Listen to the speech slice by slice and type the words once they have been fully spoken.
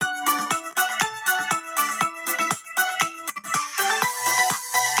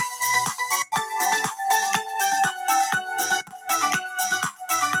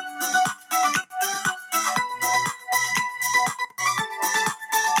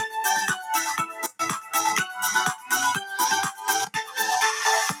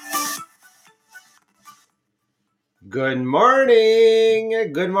Good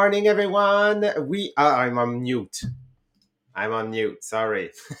morning. Good morning, everyone. I'm on mute. I'm on mute.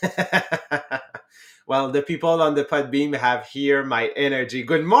 Sorry. Well, the people on the Podbeam have here my energy.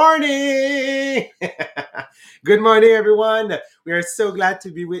 Good morning. Good morning, everyone. We are so glad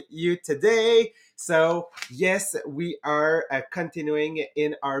to be with you today. So, yes, we are continuing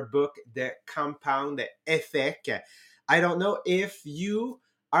in our book, The Compound Effect. I don't know if you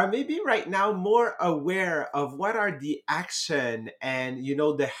are maybe right now more aware of what are the action and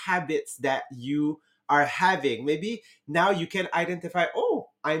the habits that you are having. Maybe now you can identify, oh,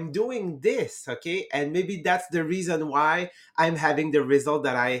 I'm doing this, okay? And maybe that's the reason why I'm having the result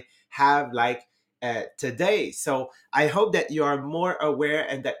that I have, like, today. So I hope that you are more aware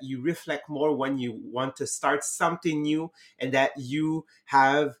and that you reflect more when you want to start something new, and that you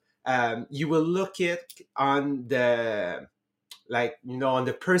have you will look it on the, like, on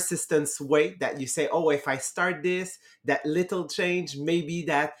the persistence way, that you say, oh, if I start this, that little change, maybe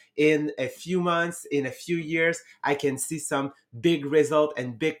that in a few months, in a few years, I can see some big result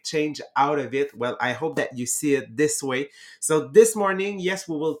and big change out of it. Well, I hope that you see it this way. So this morning, yes,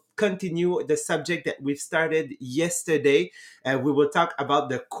 we will continue the subject that we've started yesterday. We will talk about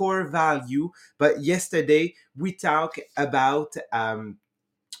the core value, but yesterday we talked about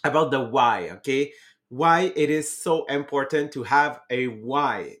the why, okay? Why it is so important to have a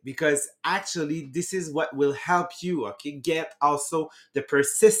why, because actually this is what will help you, okay, get also the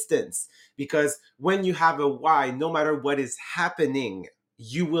persistence. Because when you have a why, no matter what is happening,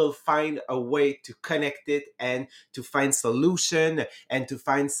 you will find a way to connect it and to find solution and to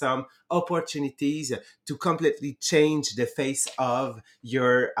find some opportunities to completely change the face of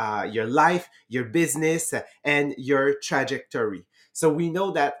your life, your business, and your trajectory. So we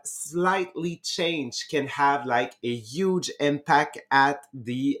know that slightly change can have like a huge impact at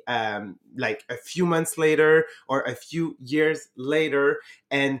the like a few months later or a few years later.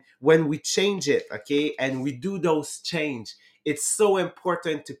 And when we change it, okay, and we do those change, it's so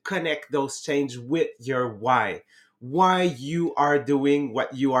important to connect those change with your why you are doing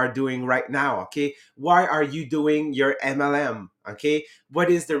what you are doing right now, okay? Why are you doing your MLM, okay? What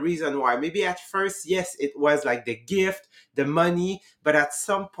is the reason why? Maybe at first, yes, it was like the gift, the money, but at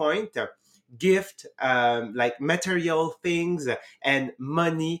some point, gift, like material things and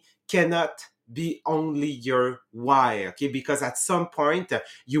money cannot be only your why, okay? Because at some point,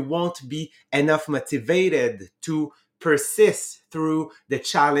 you won't be enough motivated to persist through the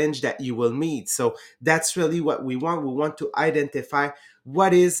challenge that you will meet. So that's really what we want. We want to identify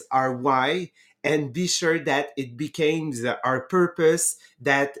what is our why and be sure that it becomes our purpose,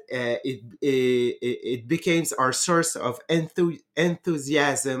 that it becomes our source of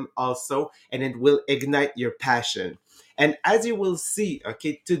enthusiasm also, and it will ignite your passion. And as you will see,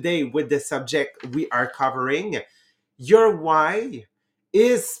 okay, today with the subject we are covering, your why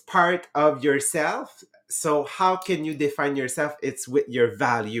is part of yourself. So how can you define yourself? It's with your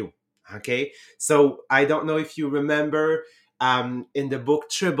value. Okay. So I don't know if you remember, in the book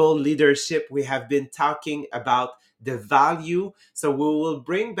Tribal Leadership, we have been talking about the value. So we will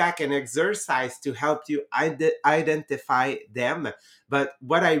bring back an exercise to help you identify them. But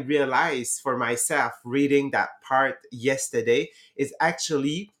what I realized for myself reading that part yesterday is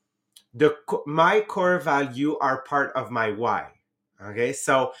actually my core value are part of my why. Okay,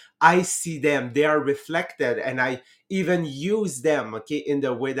 so I see them, they are reflected, and I even use them, okay, in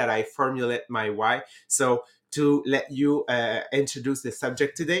the way that I formulate my why. So to let you introduce the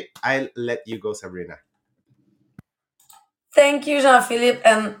subject today, I'll let you go, Sabrina. Thank you, Jean Philippe.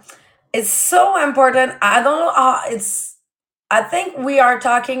 And it's so important. I don't know how I think we are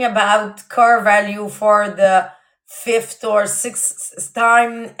talking about core value for the fifth or sixth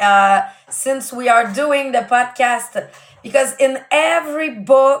time since we are doing the podcast, because in every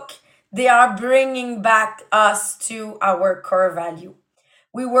book, they are bringing back us to our core value.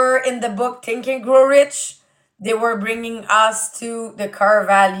 We were in the book Think and Grow Rich. They were bringing us to the core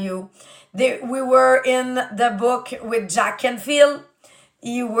value. We were in the book with Jack Canfield.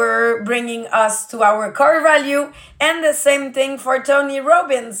 You were bringing us to our core value. And the same thing for Tony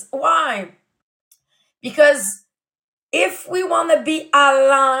Robbins. Why? Because if we want to be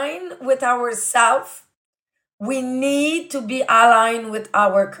aligned with ourselves, we need to be aligned with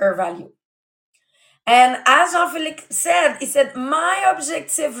our core value. And as Jean-Philippe said, he said, my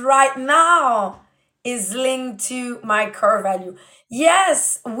objective right now is linked to my core value.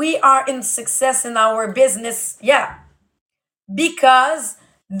 Yes, we are in success in our business. Yeah, because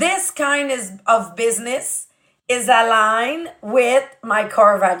this of business is aligned with my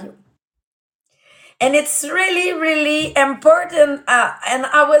core value. And it's really, really important. And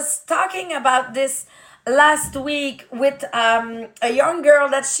I was talking about this last week with a young girl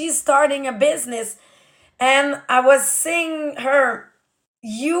that she's starting a business, and I was saying her,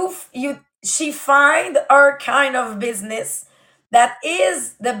 she find our kind of business that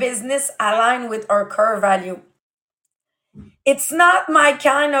is the business aligned with our core value. It's not my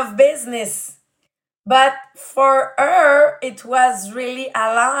kind of business, but for her it was really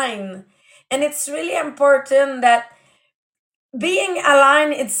aligned. And it's really important that being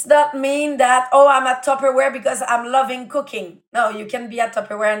aligned, it's not mean that, oh, I'm at Tupperware because I'm loving cooking. No, you can be at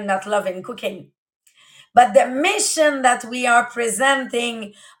Tupperware and not loving cooking. But the mission that we are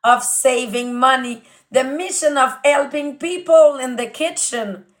presenting of saving money, the mission of helping people in the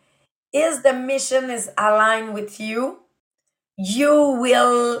kitchen, is the mission is aligned with you, you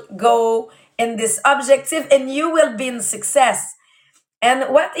will go in this objective and you will be in success.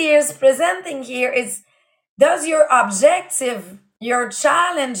 And what he is presenting here is, does your objective, your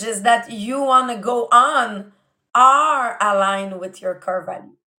challenges that you want to go on are aligned with your core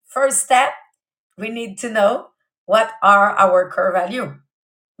value? First step, we need to know what are our core value.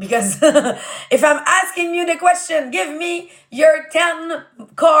 Because if I'm asking you the question, give me your 10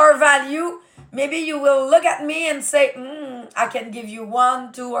 core value, maybe you will look at me and say, I can give you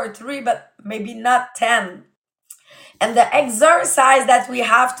one, two, or three, but maybe not 10. And the exercise that we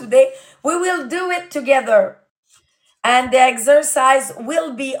have today, we will do it together. And the exercise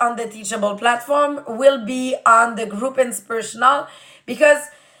will be on the Teachable platform, will be on the group Inspirational, because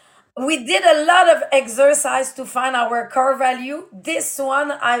we did a lot of exercise to find our core value. This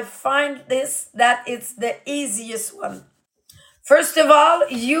one, I find this that it's the easiest one. First of all,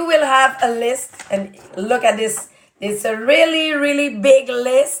 you will have a list, and look at this. It's a really, really big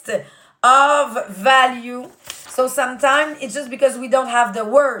list of value. So sometimes it's just because we don't have the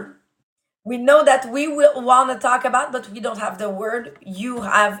word. We know that we will want to talk about, but we don't have the word. You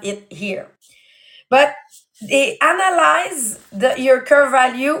have it here. But they analyze your core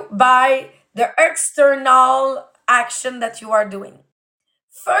value by the external action that you are doing.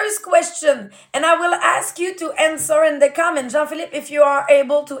 First question, and I will ask you to answer in the comment. Jean-Philippe, if you are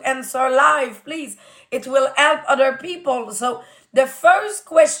able to answer live, please. It will help other people. So the first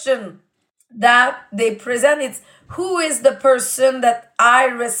question that they present is, who is the person that I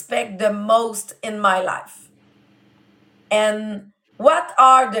respect the most in my life? And what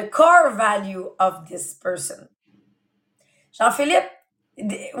are the core value of this person? Jean-Philippe,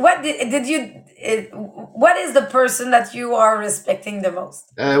 what is the person that you are respecting the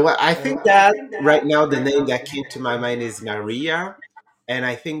most? Well, I think that right now the name that came to my mind is Maria, and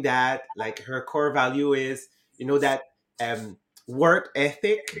I think that like her core value is, that um, work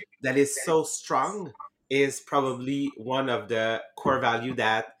ethic that is so strong is probably one of the core value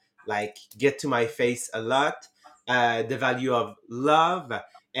that like get to my face a lot. The value of love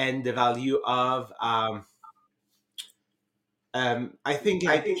and the value of I think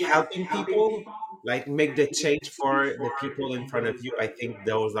like helping people, like make the change for the people in front of you. I think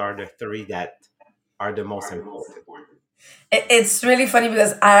those are the three that are the most important. It's really funny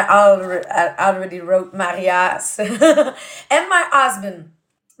because I already wrote Maria's and my husband,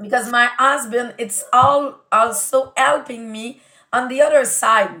 because my husband, it's all also helping me on the other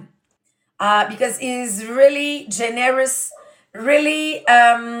side, because he's really generous, really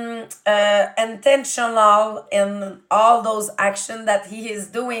intentional in all those actions that he is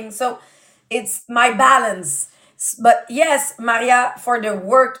doing. So it's my balance. But yes, Maria, for the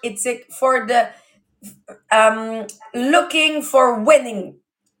work ethic, for the looking for winning,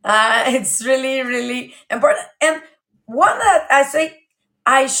 it's really, really important. And one that I say,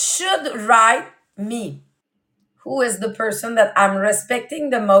 I should write me. Who is the person that I'm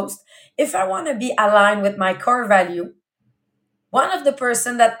respecting the most? If I want to be aligned with my core value, one of the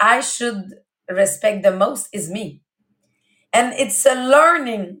person that I should respect the most is me. And it's a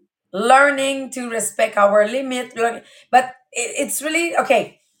learning to respect our limit, but it's really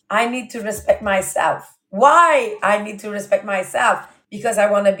okay. I need to respect myself. Why I need to respect myself? Because I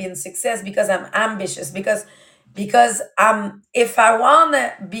want to be in success, because I'm ambitious, because if I want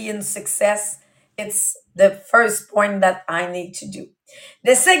to be in success, it's the first point that I need to do.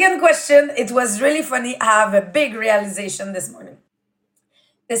 The second question, it was really funny. I have a big realization this morning.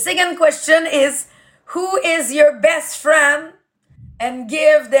 The second question is, who is your best friend, and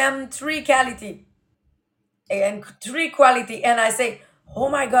give them three quality. And I say, oh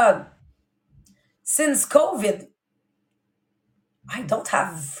my God, since COVID, I don't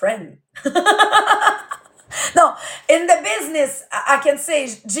have a friend. No, in the business, I can say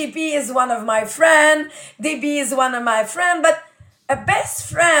GP is one of my friend, DB is one of my friend, but a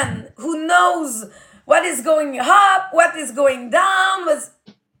best friend who knows what is going up, what is going down, was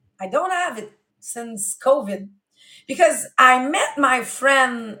I don't have it. since COVID, because I met my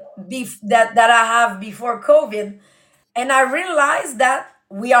friend that I have before COVID, and I realized that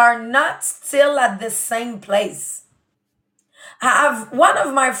we are not still at the same place. I have one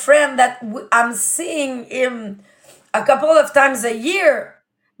of my friend that I'm seeing him a couple of times a year,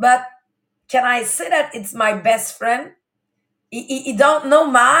 but can I say that it's my best friend? He don't know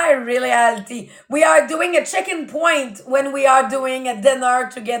my reality. We are doing a check-in point when we are doing a dinner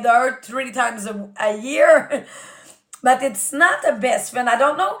together 3 times a year, but it's not a best friend. I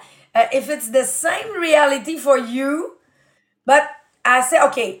don't know if it's the same reality for you, but I say,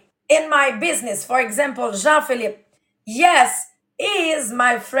 okay, in my business, for example, Jean Philippe, yes, he is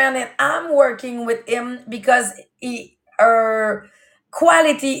my friend and I'm working with him because our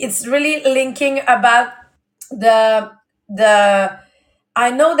quality is really linking about the the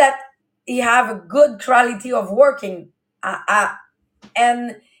I know that he have a good quality of working.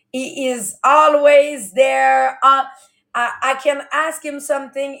 And he is always there. I can ask him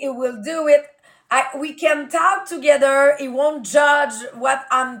something, he will do it. We can talk together. He won't judge what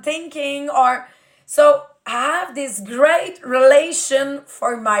I'm thinking, or so I have this great relation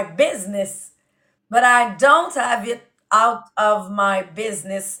for my business, but I don't have it out of my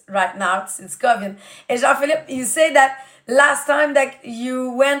business right now since COVID. And Jean-Philippe, you say that last time that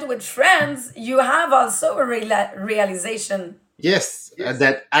you went with friends, you have also a realization. Yes,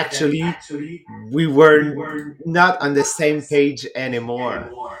 that actually we were not on the same page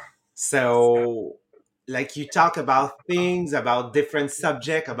anymore. So, like you talk about things, about different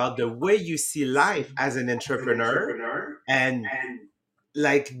subject, about the way you see life as an entrepreneur, and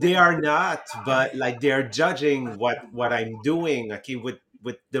like they are not, but like they are judging what I'm doing, okay, with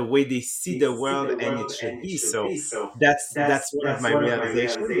the way they see the world, and it should be. So that's one of my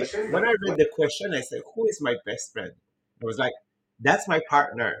realization. But when I read the question, I said, "Who is my best friend?" I was like, "That's my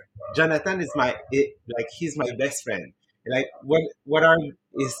partner. Jonathan is like he's my best friend." Like what are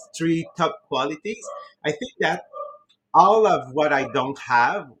his three top qualities? I think that all of what I don't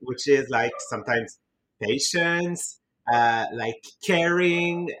have, which is like sometimes patience, like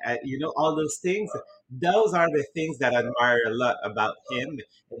caring, all those things. Those are the things that I admire a lot about him.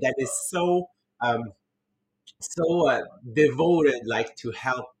 That is um, so devoted, like to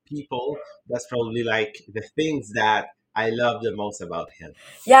help people. That's probably like the things that I love the most about him.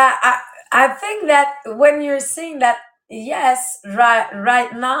 Yeah, I think that when you're saying that, yes,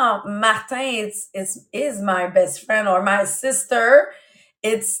 right now, Martin is my best friend or my sister.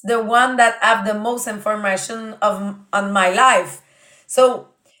 It's the one that have the most information of on my life. So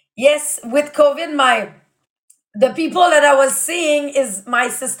yes, with COVID, my the people that I was seeing is my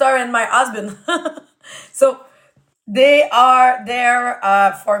sister and my husband. So they are there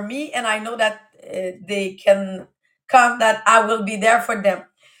for me, and I know that they can come, that I will be there for them.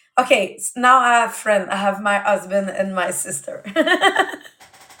 Okay, now I have friend. I have my husband and my sister.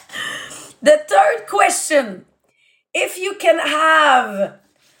 The third question: if you can have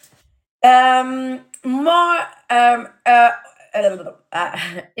more,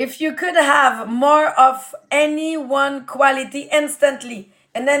 if you could have more of any one quality instantly,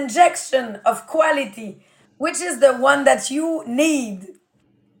 an injection of quality, which is the one that you need?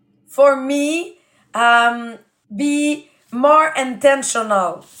 For me, be more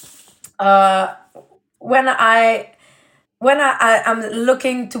intentional. Uh, when I am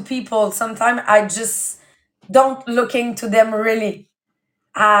looking to people, sometimes I just don't looking to them really.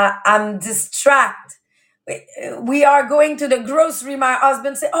 I'm distracted. We are going to the grocery. My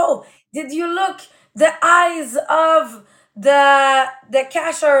husband say, "Oh, did you look the eyes of the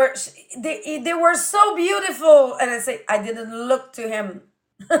cashier? They were so beautiful." And I say, "I didn't look to him.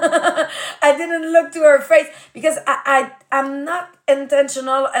 I didn't look to her face because I'm not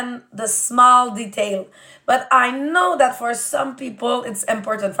intentional in the small detail. But I know that for some people it's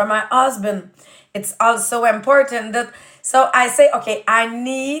important. For my husband, it's also important that, so I say, okay, I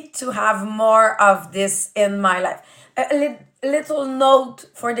need to have more of this in my life. Little note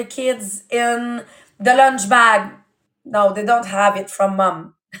for the kids in the lunch bag. No, they don't have it from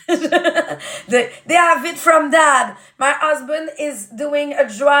mom. They have it from dad. My husband is doing a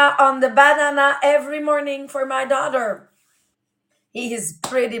draw on the banana every morning for my daughter. He is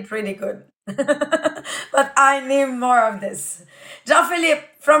pretty good. But I need more of this. Jean Philippe,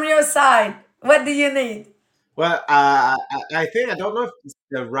 from your side, what do you need? Well, I think I don't know if it's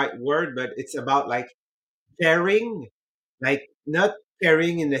the right word, but it's about like caring, like not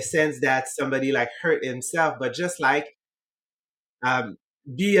caring in the sense that somebody like hurt himself, but just like um,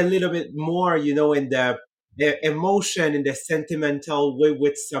 be a little bit more, in the emotion, in the sentimental way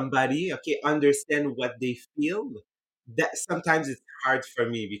with somebody. Okay, understand what they feel. That sometimes it's hard for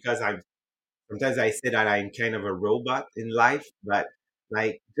me because I'm sometimes I say that I'm kind of a robot in life, but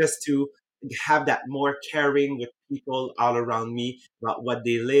like just to have that more caring with people all around me about what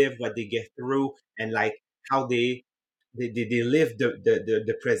they live, what they get through, and like how they live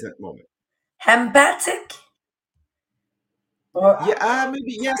the present moment. Empathic or Yeah,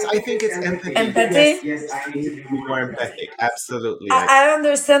 maybe yes. I think it's empathy. Yes, empathy. yes, I need to be more empathic. Absolutely, like I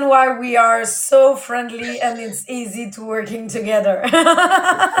understand why we are so friendly and it's easy to working together.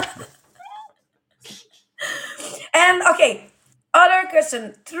 And okay, other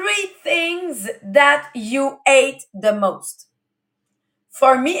question. Three things that you ate the most.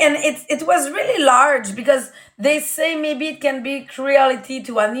 For me, and it was really large because they say maybe it can be cruelty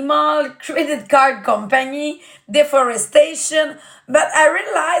to animal, credit card company, deforestation. But I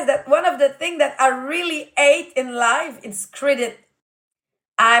realized that one of the things that I really ate in life is credit.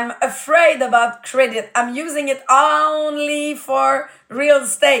 I'm afraid about credit. I'm using it only for real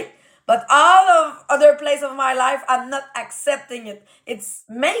estate. But all of other place of my life, I'm not accepting it. It's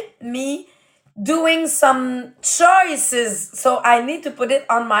made me doing some choices. So I need to put it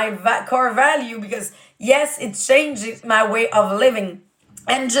on my core value because yes, it changes my way of living.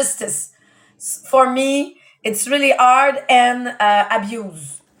 And justice. For me, it's really hard and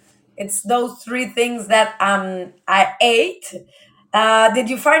abuse. It's those three things that I ate. Did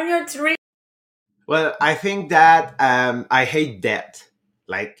you find your three? well, I think that I hate debt.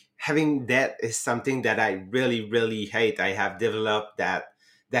 Like having debt is something that I really, really hate. I have developed that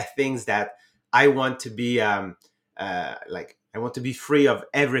things that I want to be like I want to be free of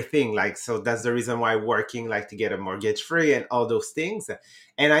everything. Like so that's the reason why working like to get a mortgage free and all those things.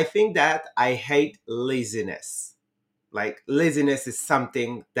 And I think that I hate laziness. Like laziness is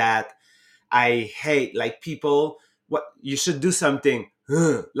something that I hate. Like people, what you should do something.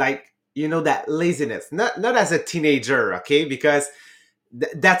 Like that laziness. Not as a teenager, okay? Because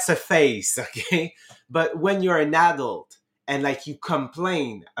that's a phase, okay? But when you're an adult and like you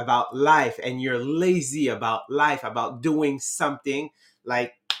complain about life and you're lazy about life, about doing something,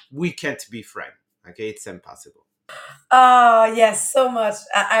 like we can't be friends. Okay, it's impossible. Oh yes, so much.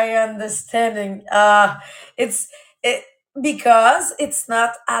 I understanding. It's it because it's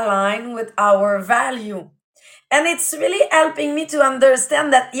not aligned with our value, and it's really helping me to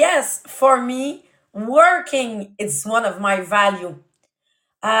understand that yes, for me, working is one of my value.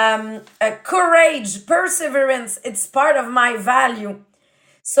 Courage, perseverance, it's part of my value.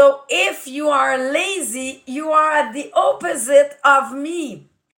 So if you are lazy, you are at the opposite of me.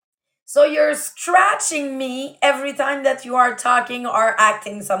 So you're scratching me every time that you are talking or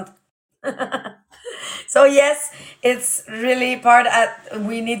acting something. So yes, it's really part that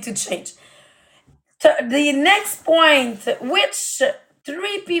we need to change. The next point, which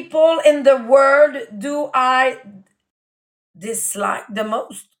three people in the world do I dislike the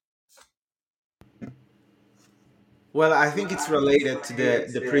most? Well, I think it's related to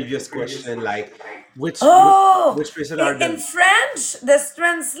the previous question, like which which Oh, which person are in the French, this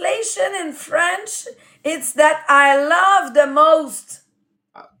translation in French, it's that I love the most.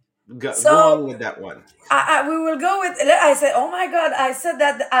 go on So with that one. we will go with. I said, oh my God, I said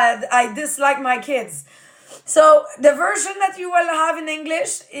that I dislike my kids. So the version that you will have in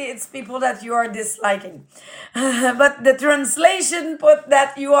English, it's people that you are disliking, but the translation put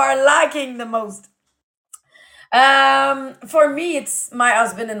that you are liking the most. For me, it's my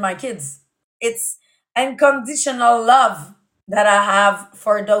husband and my kids. It's unconditional love that I have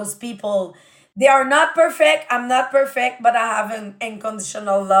for those people. They are not perfect. I'm not perfect, but I have an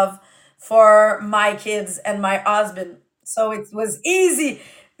unconditional love for my kids and my husband. So it was easy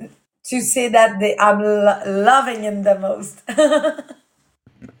to say that I'm loving him the most.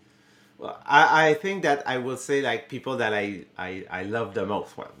 Well, I think that I will say like people that I love the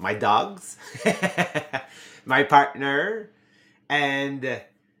most. Well, my dogs, my partner, and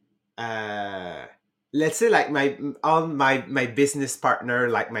uh, let's say like my business partner,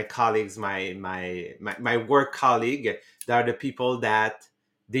 like my colleagues, my work colleague. They are the people that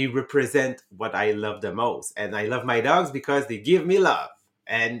they represent what I love the most, and I love my dogs because they give me love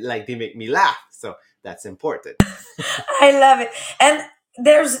and like they make me laugh. So that's important. I love it. And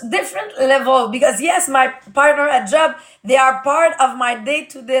there's different level because yes, my partner at job, they are part of my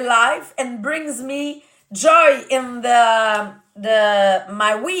day-to-day life and brings me joy in the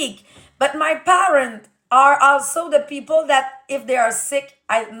my week. But my parents are also the people that if they are sick,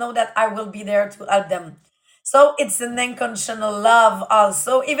 I know that I will be there to help them. So it's an unconditional love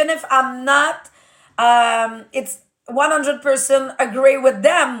also. Even if I'm not it's 100% agree with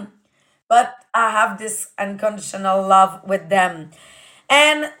them, but I have this unconditional love with them.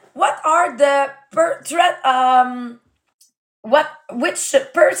 And what are the which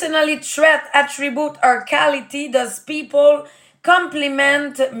personality trait, attribute, or quality does people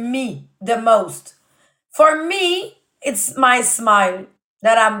compliment me the most? For me, it's my smile,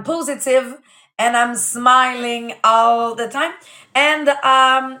 that I'm positive and I'm smiling all the time. And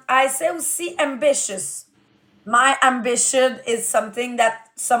I say aussi ambitious. My ambition is something that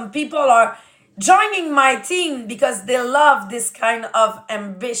some people are joining my team because they love this kind of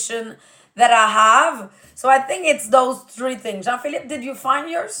ambition that I have. So I think it's those three things. Jean Philippe, did you find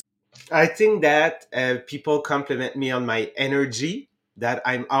yours? I think that people compliment me on my energy, that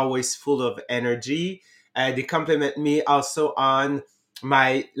I'm always full of energy. They compliment me also on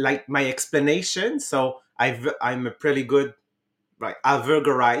my explanation. So I'm a pretty good, like, I'll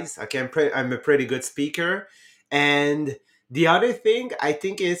vulgarize. Okay, I'm a pretty good speaker. And the other thing I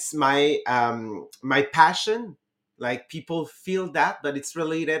think is my passion. Like, people feel that, but it's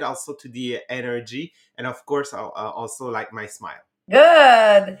related also to the energy, and of course, I'll also like my smile.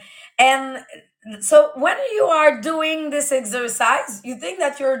 Good. And so when you are doing this exercise, you think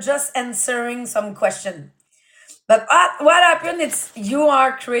that you're just answering some question. But what happened is you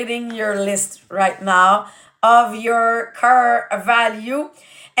are creating your list right now of your core value.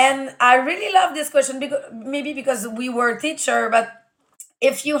 And I really love this question because maybe because we were teacher, but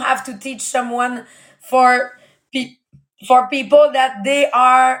if you have to teach someone for pe- for people that they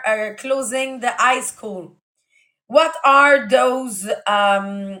are closing the high school, what are those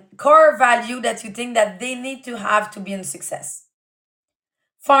core value that you think that they need to have to be in success?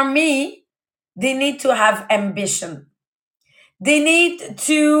 For me, they need to have ambition. They need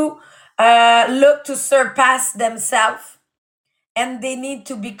to look to surpass themselves, and they need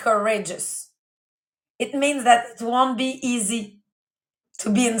to be courageous. It means that it won't be easy to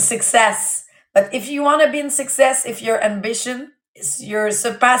be in success. But if you want to be in success, if your ambition is you're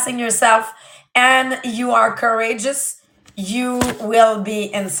surpassing yourself and you are courageous, you will be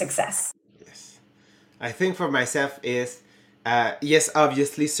in success. Yes. I think for myself is, yes,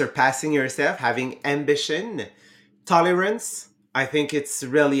 obviously surpassing yourself, having ambition, tolerance. I think it's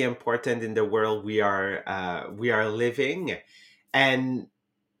really important in the world we are living, and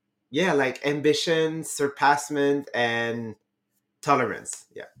yeah, like ambition, surpassment, and tolerance.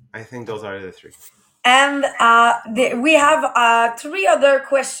 Yeah, I think those are the three. And we have three other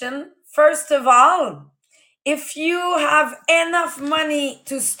questions. First of all, if you have enough money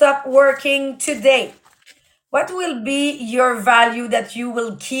to stop working today, what will be your value that you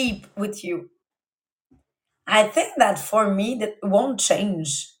will keep with you? I think that for me, that won't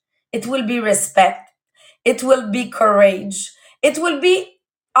change. It will be respect. It will be courage. It will be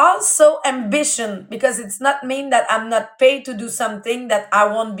also ambition because it's not mean that I'm not paid to do something that I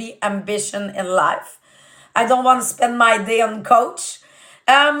won't be ambition in life. I don't want to spend my day on coach.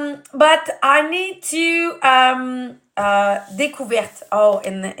 But I need to découverte. Oh,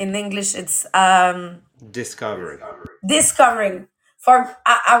 in English, it's Discovering. discovering. For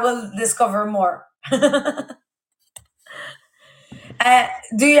I will discover more. Uh,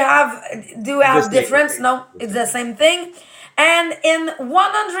 do you have do you The have same. difference? No, The it's same. the same thing. And in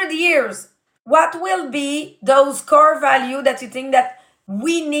 100 years, what will be those core value that you think that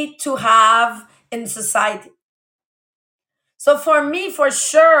we need to have in society? So for me, for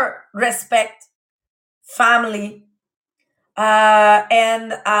sure, respect, family,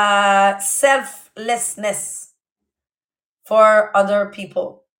 and selflessness for other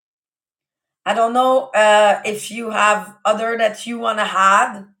people. I don't know if you have other that you want to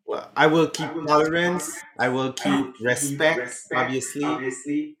add. Well, I will keep tolerance. I will keep respect,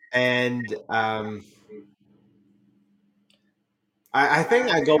 obviously, and I think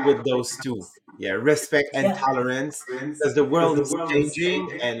I go with those two. Yeah, respect and Yeah. tolerance, because the world is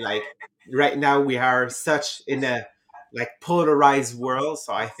changing, and like right now we are such in a like polarized world.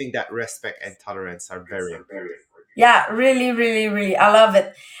 So I think that respect and tolerance are very important. Yeah, really, really, really. I love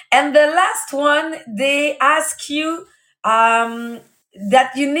it. And the last one, they ask you um,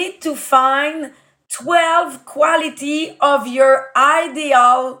 that you need to find 12 quality of your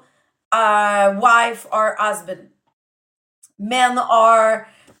ideal wife or husband, men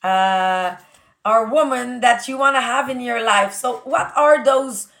uh, or woman that you want to have in your life. So what are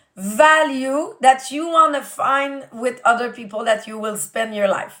those value that you want to find with other people that you will spend your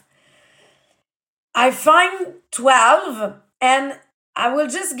life? I find 12, and I will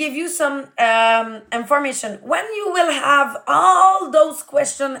just give you some information. When you will have all those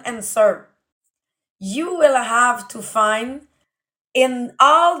questions answered, you will have to find in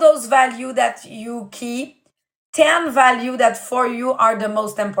all those value that you keep 10 value that for you are the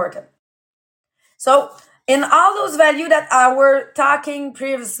most important. So in all those value that I were talking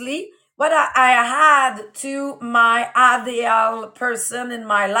previously, what I had to my ideal person in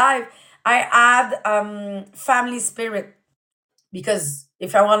my life, I add family spirit, because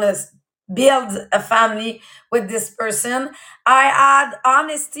if I want to build a family with this person, I add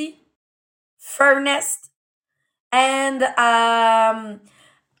honesty, fairness, and I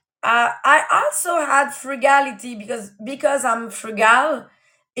also had frugality, because I'm frugal.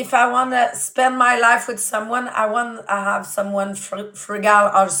 If I want to spend my life with someone, I want to have someone frugal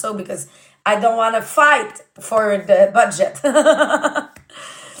also, because I don't want to fight for the budget.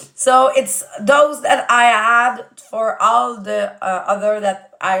 So it's those that I had for all the other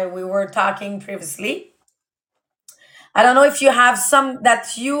that I we were talking previously. I don't know if you have some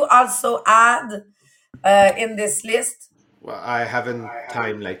that you also add in this list. Well, I haven't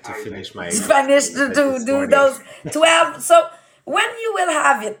time like to finish my list Finish like to this do morning. those 12. So when you will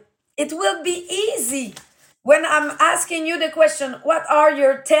have it, it will be easy. When I'm asking you the question, what are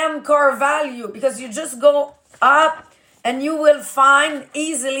your 10 core value? Because you just go up and you will find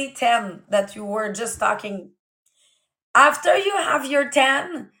easily 10 that you were just talking. After you have your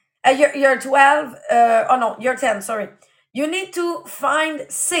 10, your 12, oh no, your 10, sorry. You need to find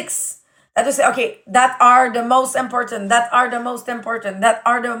six that you say, okay, that are the most important, that are the most important, that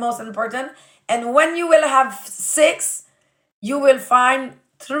are the most important. And when you will have six, you will find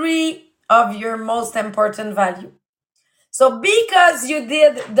three of your most important value. So because you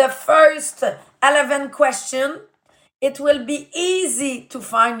did the first 11 question, it will be easy to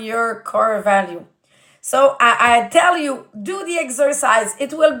find your core value. So I tell you, do the exercise.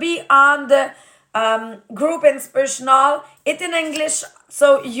 It will be on the group inspirational. It in English,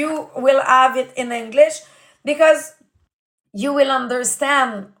 so you will have it in English, because you will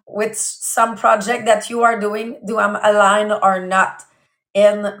understand with some project that you are doing, do I'm aligned or not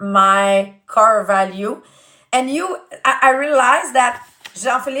in my core value. And I realize that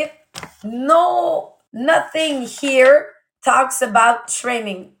Jean-Philippe, no, nothing here talks about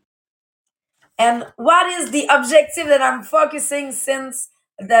training. And what is the objective that I'm focusing since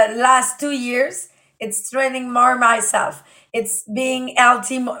the last 2 years? It's training more myself. It's being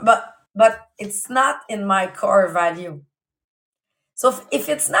healthy, but it's not in my core value. So if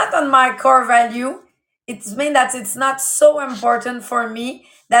it's not on my core value, it means that it's not so important for me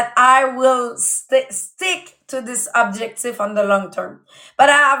that I will stick to this objective on the long term. But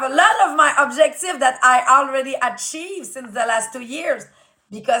I have a lot of my objective that I already achieved since the last 2 years,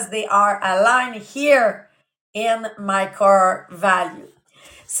 because they are aligned here in my core value.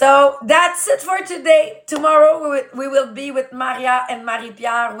 So that's it for today. Tomorrow we will be with Maria and Marie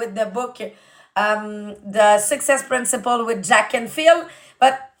Pierre with the book, The Success Principle with Jack and Phil.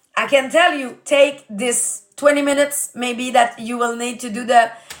 But I can tell you, take this 20 minutes maybe that you will need to do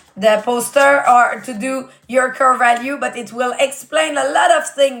the poster or to do your core value, but it will explain a lot of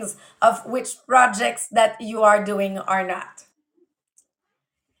things of which projects that you are doing or not.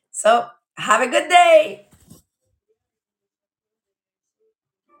 So have a good day.